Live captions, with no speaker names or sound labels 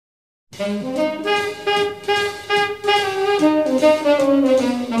Alright,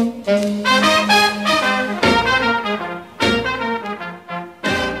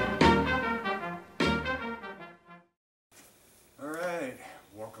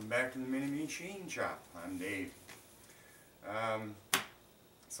 welcome back to the Mini Machine Shop. I'm Dave.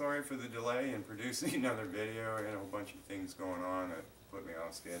 Sorry for the delay in producing another video. I had a whole bunch of things going on that put me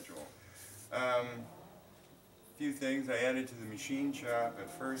off schedule. A few things I added to the machine shop. At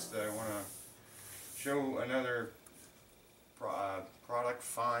first I want to show another product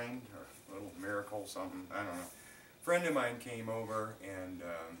find, or a little miracle, something, I don't know. A friend of mine came over and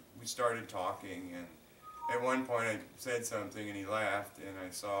we started talking, and at one point I said something and he laughed, and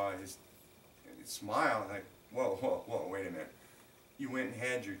I saw his smile, like, whoa, wait a minute. You went and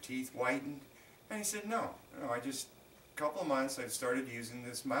had your teeth whitened? And he said, no, I just, a couple of months I've started using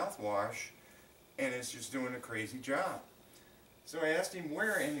this mouthwash and it's just doing a crazy job. So I asked him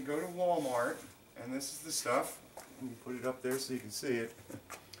where, and to go to Walmart, and this is the stuff. Let me put it up there so you can see it.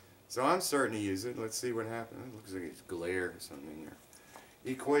 So I'm starting to use it. Let's see what happens. It looks like it's glare or something there.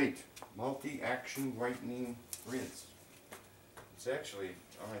 Equate multi-action whitening rinse. It's actually,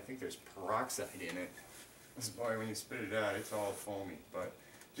 I think there's peroxide in it. That's why when you spit it out, it's all foamy. But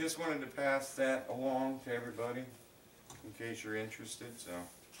just wanted to pass that along to everybody in case you're interested. So,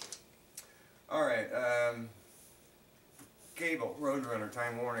 all right. Cable Roadrunner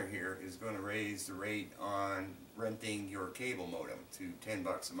Time Warner here is going to raise the rate on renting your cable modem to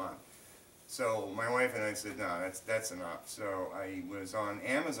 $10 a month. So my wife and I said, no, that's enough. So I was on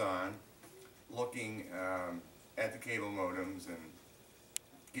Amazon looking at the cable modems and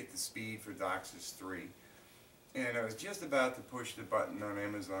get the speed for DOCSIS 3. And I was just about to push the button on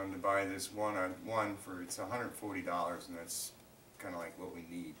Amazon to buy this one-on-one for, it's $140, and that's kind of like what we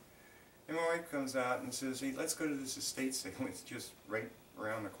need. And my wife comes out and says, hey, let's go to this estate sale. It's just right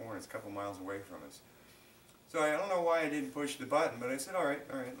around the corner. It's a couple miles away from us. So I don't know why I didn't push the button, but I said, all right,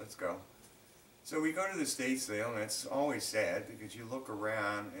 let's go. So we go to the estate sale, and it's always sad because you look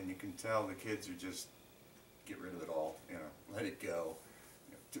around and you can tell the kids are just, get rid of it all, let it go.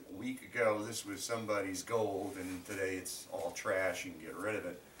 A week ago this was somebody's gold, and today it's all trash, you can get rid of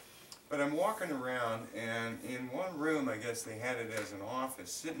it. But I'm walking around, and in one room I guess they had it as an office,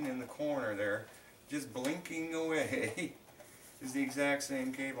 sitting in the corner there, just blinking away, is the exact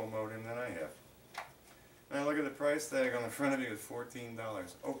same cable modem that I have. And I look at the price tag on the front of it, it's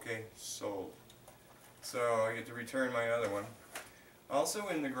 $14. Okay, sold. So I get to return my other one. Also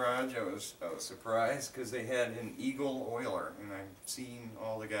in the garage, I was surprised because they had an Eagle oiler, and I've seen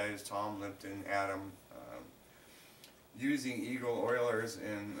all the guys, Tom Lipton, Adam, using Eagle oilers,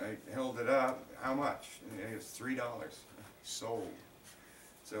 and I held it up. How much? And it was $3. Sold.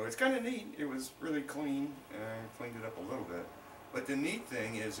 So it's kind of neat. It was really clean, and I cleaned it up a little bit. But the neat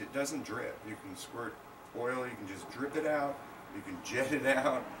thing is it doesn't drip. You can squirt oil, you can just drip it out, you can jet it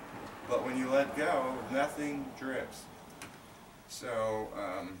out, but when you let go, nothing drips. So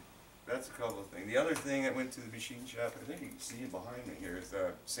that's a couple of things. The other thing that went to the machine shop, I think you can see it behind me here, is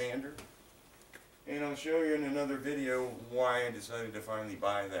the sander. And I'll show you in another video why I decided to finally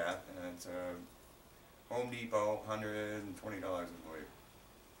buy that. And it's Home Depot, $120 I believe.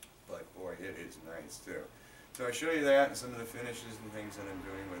 But boy, it is nice too. So I'll show you that and some of the finishes and things that I'm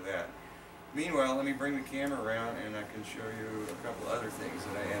doing with that. Meanwhile, let me bring the camera around and I can show you a couple other things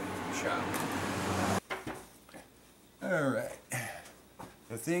that I added to the shop. Alright,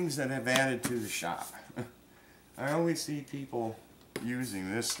 the things that I've added to the shop. I always see people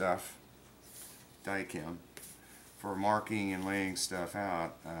using this stuff, Dicam, for marking and laying stuff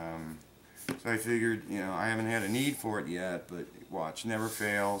out. So I figured, I haven't had a need for it yet, but watch, never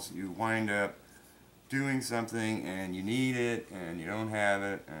fails. You wind up doing something and you need it and you don't have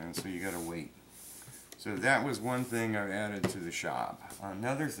it, and so you gotta wait. So that was one thing I've added to the shop.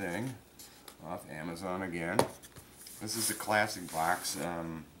 Another thing, off Amazon again, this is a classic box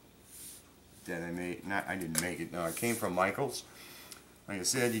that I made. I didn't make it, no, it came from Michael's. Like I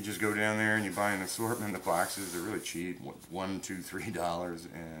said, you just go down there and you buy an assortment of boxes. They're really cheap, $1, $2, $3,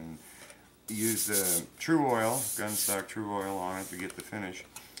 and you use the True Oil, gunstock True Oil on it to get the finish.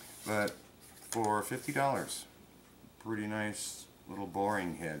 But for $50, pretty nice little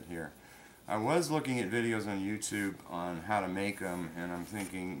boring head here. I was looking at videos on YouTube on how to make them, and I'm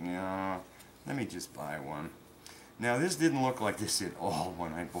thinking, let me just buy one. Now this didn't look like this at all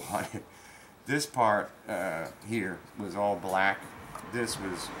when I bought it. This part here was all black. This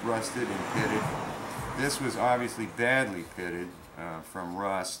was rusted and pitted. This was obviously badly pitted from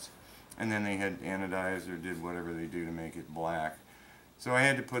rust, and then they had anodized or did whatever they do to make it black. So I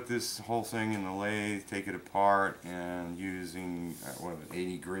had to put this whole thing in the lathe, take it apart, and using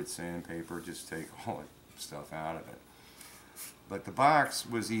 80 grit sandpaper, just take all the stuff out of it. But the box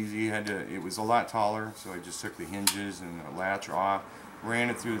was easy. It was a lot taller, so I just took the hinges and the latch off, ran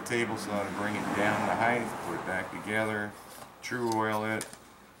it through the table saw to bring it down to height, put it back together, true oil it,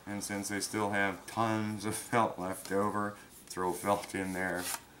 and since I still have tons of felt left over, throw felt in there.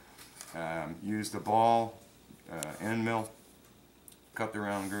 Use the ball, end mill, cut the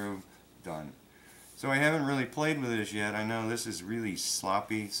round groove, done. So I haven't really played with this yet. I know this is really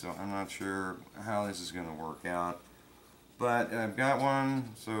sloppy, so I'm not sure how this is going to work out. But I've got one,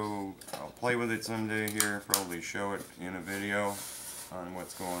 so I'll play with it someday here, probably show it in a video on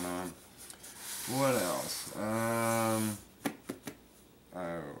what's going on. What else?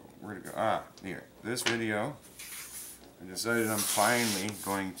 Where'd it go? Here. This video, I decided I'm finally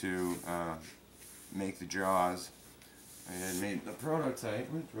going to make the jaws. I had made the prototype.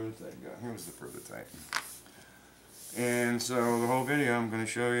 Where'd the prototype go? Here was the prototype. And so the whole video I'm going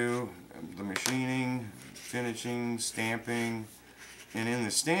to show you the machining, finishing, stamping, and in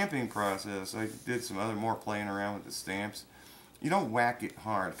the stamping process I did some more playing around with the stamps. You don't whack it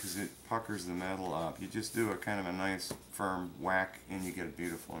hard because it puckers the metal up. You just do a kind of a nice firm whack and you get a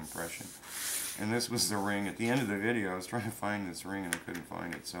beautiful impression. And this was the ring. At the end of the video I was trying to find this ring and I couldn't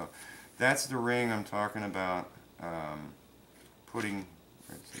find it. So that's the ring I'm talking about putting,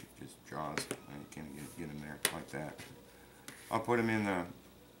 let's see, just jaws. I can't get them there like that. I'll put them in the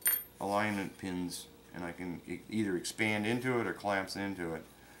alignment pins and I can either expand into it or collapse into it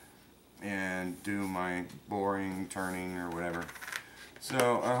and do my boring, turning, or whatever.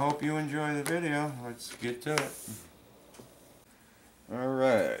 So I hope you enjoy the video. Let's get to it.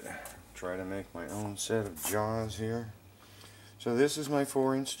 Alright, try to make my own set of jaws here. So this is my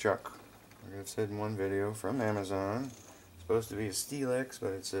 4-inch chuck, like I've said in one video, from Amazon. It's supposed to be a Stelex,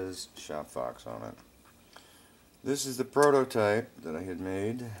 but it says Shop Fox on it. This is the prototype that I had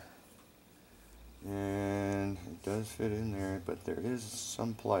made, and it does fit in there, but there is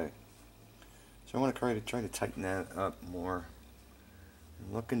some play. So I want to try to tighten that up more.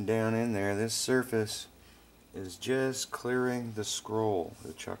 And looking down in there, this surface is just clearing the scroll,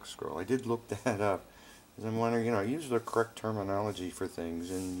 the chuck scroll. I did look that up, because I'm wondering, you know, use the correct terminology for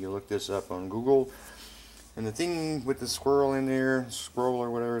things, and you look this up on Google, and the thing with the squirrel in there, scroll or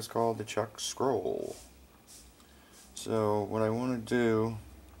whatever it's called, the chuck scroll. So what I want to do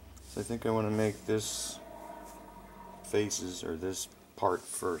is I think I want to make this faces, or this part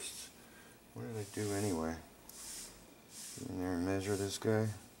first. What did I do anyway? Get in there and measure this guy.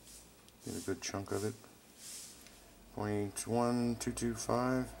 Get a good chunk of it.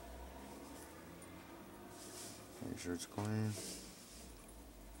 0.1225. Make sure it's clean.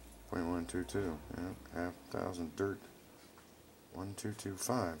 0.122. Yep, half thousand dirt.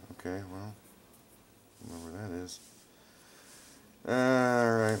 1225. Okay, well, I don't know where that is.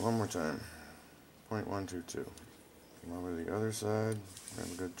 Alright, one more time. 0.122. Come over to the other side.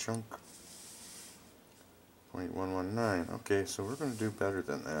 Grab a good chunk. 0.119. Okay, so we're going to do better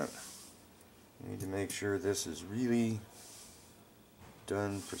than that. We need to make sure this is really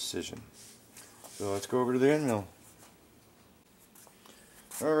done precision. So let's go over to the end mill.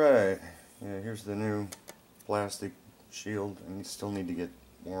 Alright, yeah, here's the new plastic shield, and you still need to get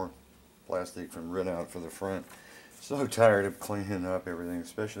more plastic from Rid Out for the front. So tired of cleaning up everything,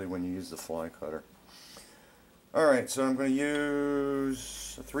 especially when you use the fly cutter. Alright, so I'm going to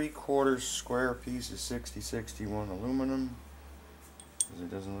use a 3/4 square piece of 6061 aluminum, because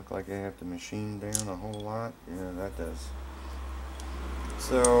it doesn't look like I have to machine down a whole lot. Yeah, that does.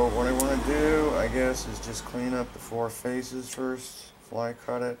 So what I want to do, I guess, is just clean up the 4 faces first, fly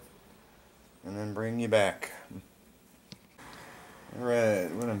cut it, and then bring you back.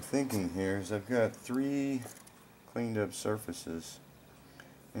 Alright, what I'm thinking here is I've got 3 cleaned up surfaces,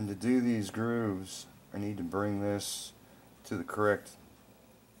 and to do these grooves I need to bring this to the correct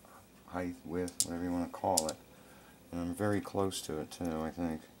height, width, whatever you want to call it. And I'm very close to it too, I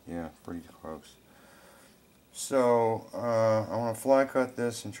think. Yeah, pretty close. So I want to fly cut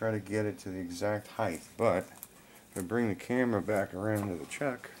this and try to get it to the exact height. But if I bring the camera back around to the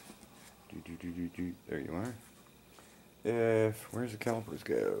chuck, there you are. Where's the calipers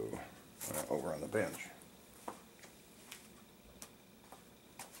go? Over on the bench.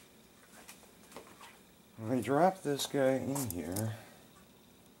 When I drop this guy in here,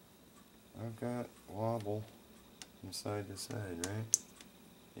 I've got wobble from side to side, right?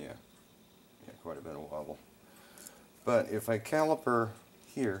 Yeah, quite a bit of wobble. But if I caliper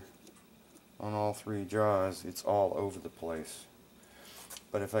here on all 3 jaws, it's all over the place.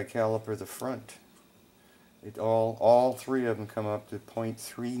 But if I caliper the front, All three of them come up to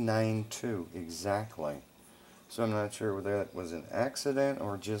 0.392 exactly. So I'm not sure whether that was an accident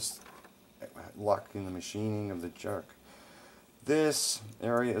or just luck in the machining of the chuck. This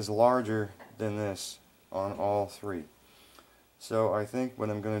area is larger than this on all three. So I think what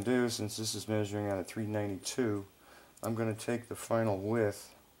I'm going to do, since this is measuring out at 392, I'm going to take the final width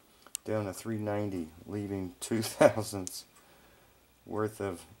down to 390, leaving 2 thousandths worth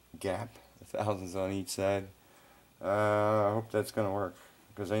of gap, thousandths on each side. I hope that's going to work,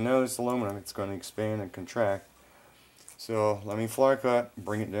 because I know this aluminum, it's going to expand and contract. So let me fly cut,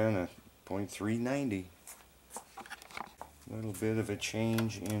 bring it down to 0.390. A little bit of a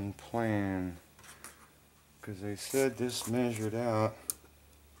change in plan, because they said this measured out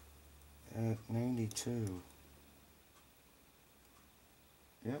at 92.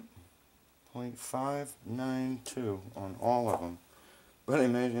 Yep, 0.592 on all of them. But I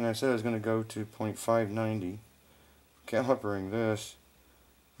imagine I said I was going to go to 0.590. Calipering this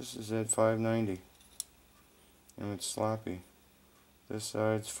is at 590. And it's sloppy. This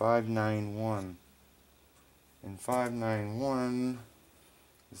side's 591. And 591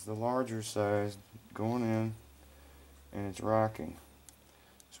 is the larger size going in, and it's rocking.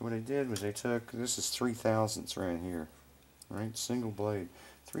 So what I did was I took, this is 3 thousandths right here. Right? Single blade.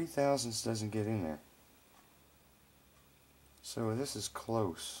 3 thousandths doesn't get in there. So this is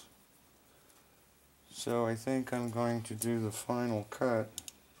close. So I think I'm going to do the final cut.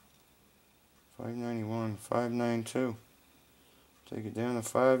 591, 592. Take it down to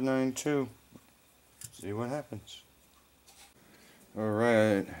 592. See what happens.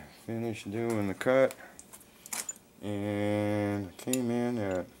 Alright, finished doing the cut. And I came in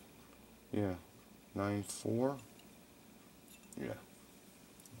at, 9.4. Yeah.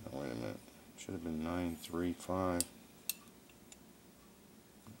 Oh, wait a minute. Should have been 9.35.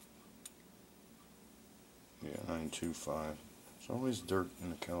 Yeah, 9.25. It's always dirt in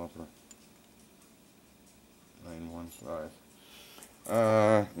the caliper. 9.15.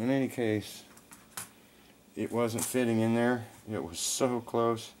 In any case, it wasn't fitting in there. It was so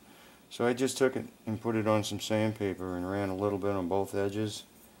close. So I just took it and put it on some sandpaper and ran a little bit on both edges.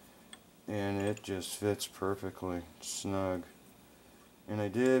 And it just fits perfectly. Snug. And I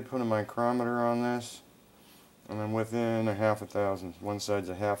did put a micrometer on this. And I'm within a 1/2 thousandth. One side's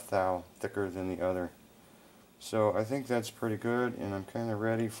a 1/2 thou thicker than the other. So I think that's pretty good. And I'm kind of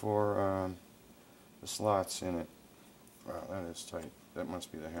ready for the slots in it. Wow, that is tight. That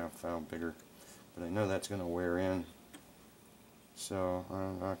must be the 1/2 thou bigger. But I know that's going to wear in. So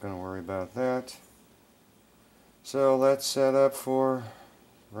I'm not going to worry about that. So let's set up for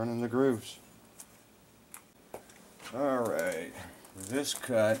running the grooves. Alright, for this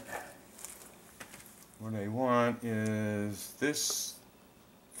cut, what I want is this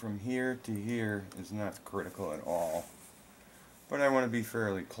from here to here is not critical at all. But I want to be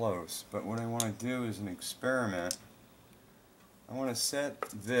fairly close. But what I want to do is an experiment. I want to set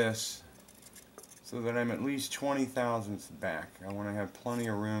this so that I'm at least 20 thousandths back. I want to have plenty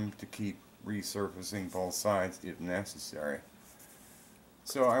of room to keep resurfacing both sides if necessary.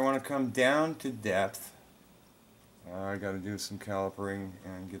 So I want to come down to depth. I got to do some calipering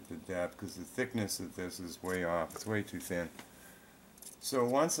and get the depth because the thickness of this is way off. It's way too thin. So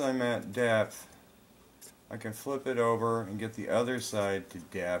once I'm at depth, I can flip it over and get the other side to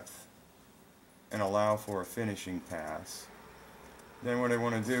depth and allow for a finishing pass. Then what I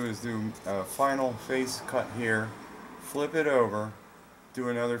want to do is do a final face cut here, flip it over, do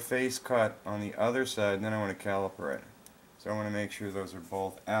another face cut on the other side, and then I want to caliper it. So I want to make sure those are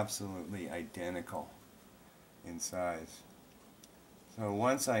both absolutely identical in size. So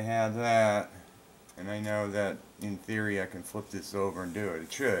once I have that, and I know that in theory I can flip this over and do it,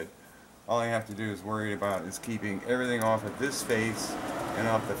 it should. All I have to do is worry about is keeping everything off of this face and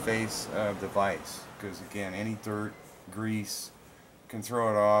off the face of the vise. Because again, any dirt, grease, can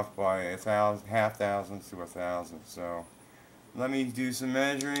throw it off by 1/2 thousandth to 1,000. So let me do some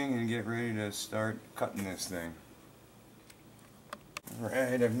measuring and get ready to start cutting this thing.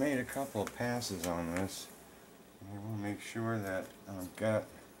 Alright, I've made a couple of passes on this. I want to make sure that I've got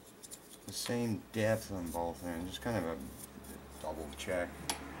the same depth on both ends, just kind of a double check.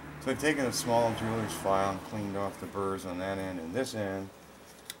 So I've taken a small driller's file and cleaned off the burrs on that end and this end,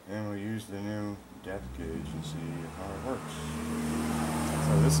 and we'll use the new depth gauge and see how it works.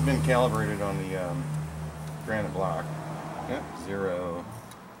 So this has been calibrated on the granite block. Yep, 0.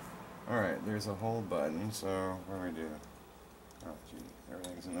 Alright, there's a hold button, so what do I do? Oh gee,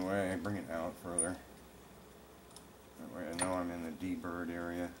 everything's in the way. Bring it out further. That way I know I'm in the D-bird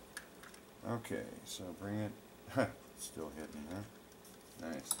area. Okay, so bring it. Still hitting, huh?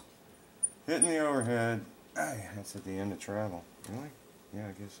 Nice. Hitting the overhead, That's at the end of travel. Really? Yeah,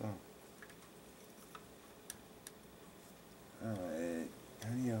 I guess so. Alright, how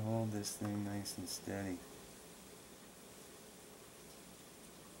do you hold this thing nice and steady?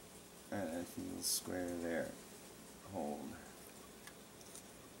 That feels square there. Hold.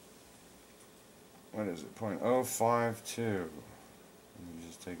 What is it? 0.052. Let me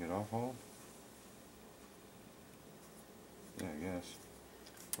just take it off hold. Yeah, I guess.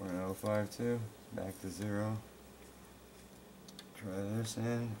 0.052. Back to 0. Try this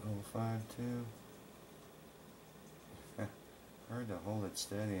in. 0.52. Hard to hold it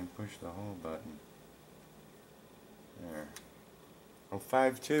steady and push the hold button. There.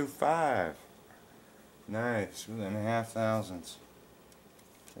 0.525. Nice. Within a half thousandths.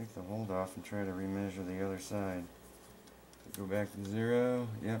 Take the hold off and try to remeasure the other side. Go back to 0.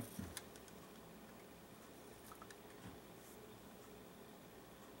 Yep.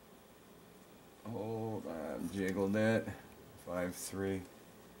 Hold on. Jiggled it. 5.3.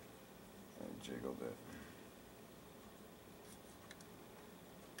 I jiggled it.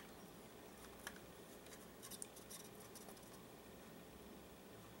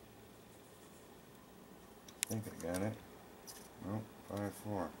 I think I got it. Nope,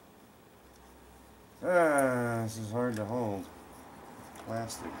 5.4. This is hard to hold.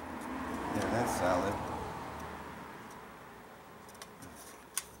 Plastic. Yeah, that's solid.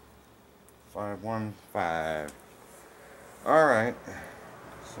 5.15. Alright.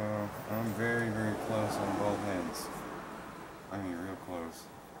 So, I'm very, very close on both ends. I mean, real close.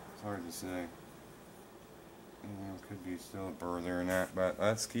 It's hard to say. Could be still a burr there and that, but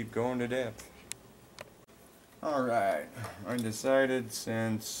let's keep going to depth. Alright, I decided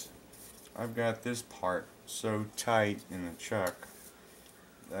since I've got this part so tight in the chuck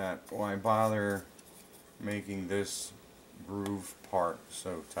that why bother making this groove part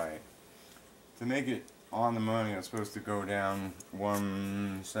so tight. To make it on the money, I'm supposed to go down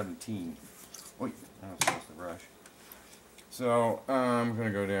 117. Wait, I was supposed to rush. So I'm going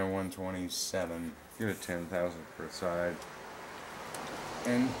to go down 127, give it 10,000 per side.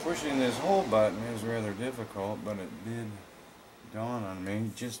 And pushing this hold button is rather difficult, but it did dawn on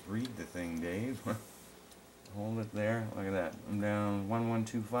me. Just read the thing, Dave. Hold it there. Look at that. I'm down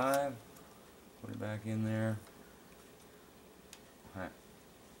 1125. Put it back in there.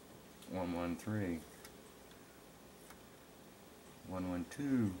 113.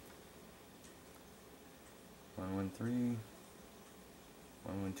 112. 113.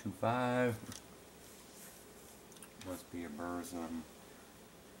 1125. Must be a burr or something.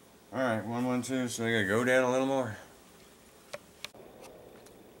 Alright, 112, so I gotta go down a little more.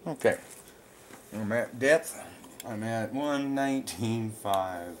 Okay. I'm at depth. I'm at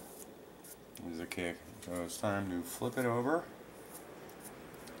 119.5. There's a kick. So it's time to flip it over.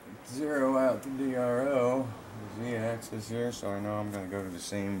 Zero out the DRO. There's the axis here, so I know I'm going to go to the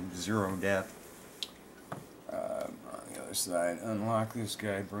same zero depth. On the other side, unlock this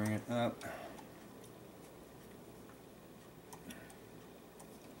guy, bring it up.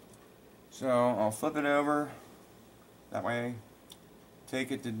 So I'll flip it over that way,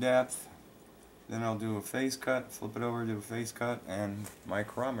 take it to depth, then I'll do a face cut, flip it over, do a face cut, and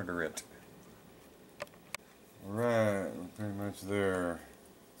micrometer it. Alright, we're pretty much there.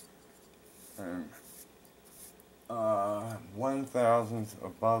 And 1,000th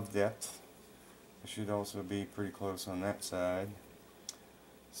above depth. I should also be pretty close on that side.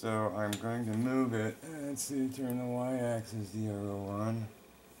 So I'm going to move it. Let's see, turn the y-axis DRO on.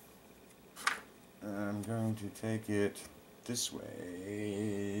 I'm going to take it this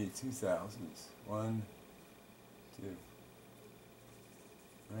way, 2,000ths. 1, 2.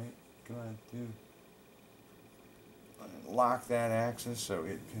 Right? Come on, 2. Lock that axis so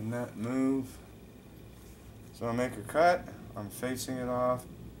it cannot move. So I make a cut, I'm facing it off,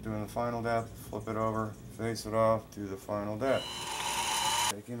 doing the final depth, flip it over, face it off, do the final depth.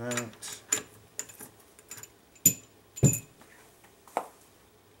 Take him out.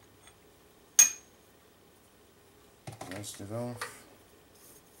 Rest it off.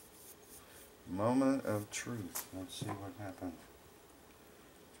 Moment of truth. Let's see what happened.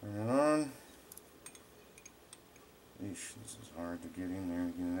 Turn it on. Eesh, this is hard to get in there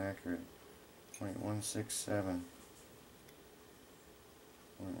and get it accurate. 0.167.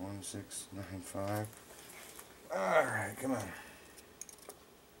 0.1695. Alright, come on.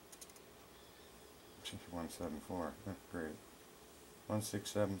 174. That's great.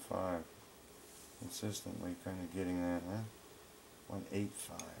 1675. Consistently kind of getting that, huh?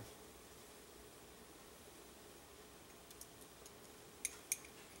 185.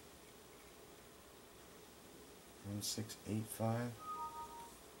 1685.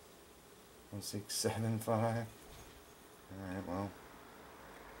 1675. Alright, well.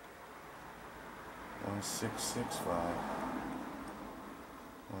 1665.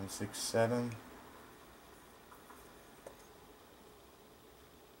 167.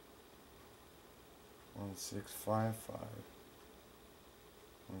 1655.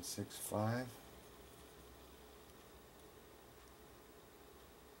 165.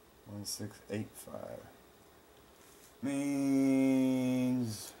 1685.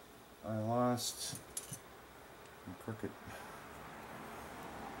 Means I lost. I'm crooked.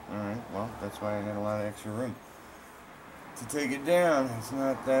 Alright, well, that's why I had a lot of extra room to take it down. It's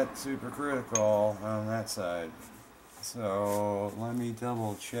not that super critical on that side. So let me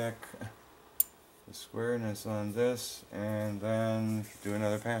double check the squareness on this and then do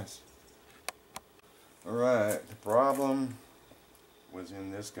another pass. Alright, the problem was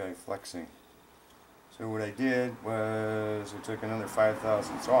in this guy flexing. So what I did was I took another 5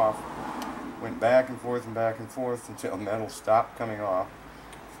 thousandths off, went back and forth until metal stopped coming off,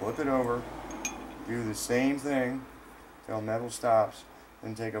 flip it over, do the same thing until metal stops,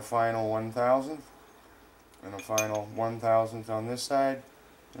 then take a final 1,000th and a final 1,000th on this side,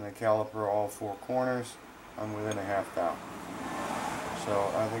 and I caliper all 4 corners. I'm within a half thou.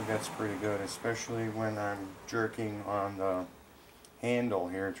 So I think that's pretty good, especially when I'm jerking on the handle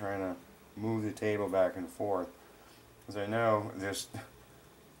here, trying to move the table back and forth. Because I know this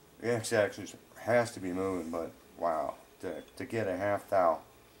x-axis has to be moving, but wow, to get a half thou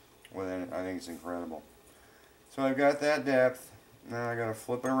within it, I think it's incredible. So I've got that depth. Now I got to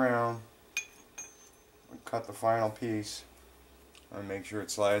flip it around and cut the final piece and make sure it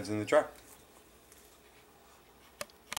slides in the truck.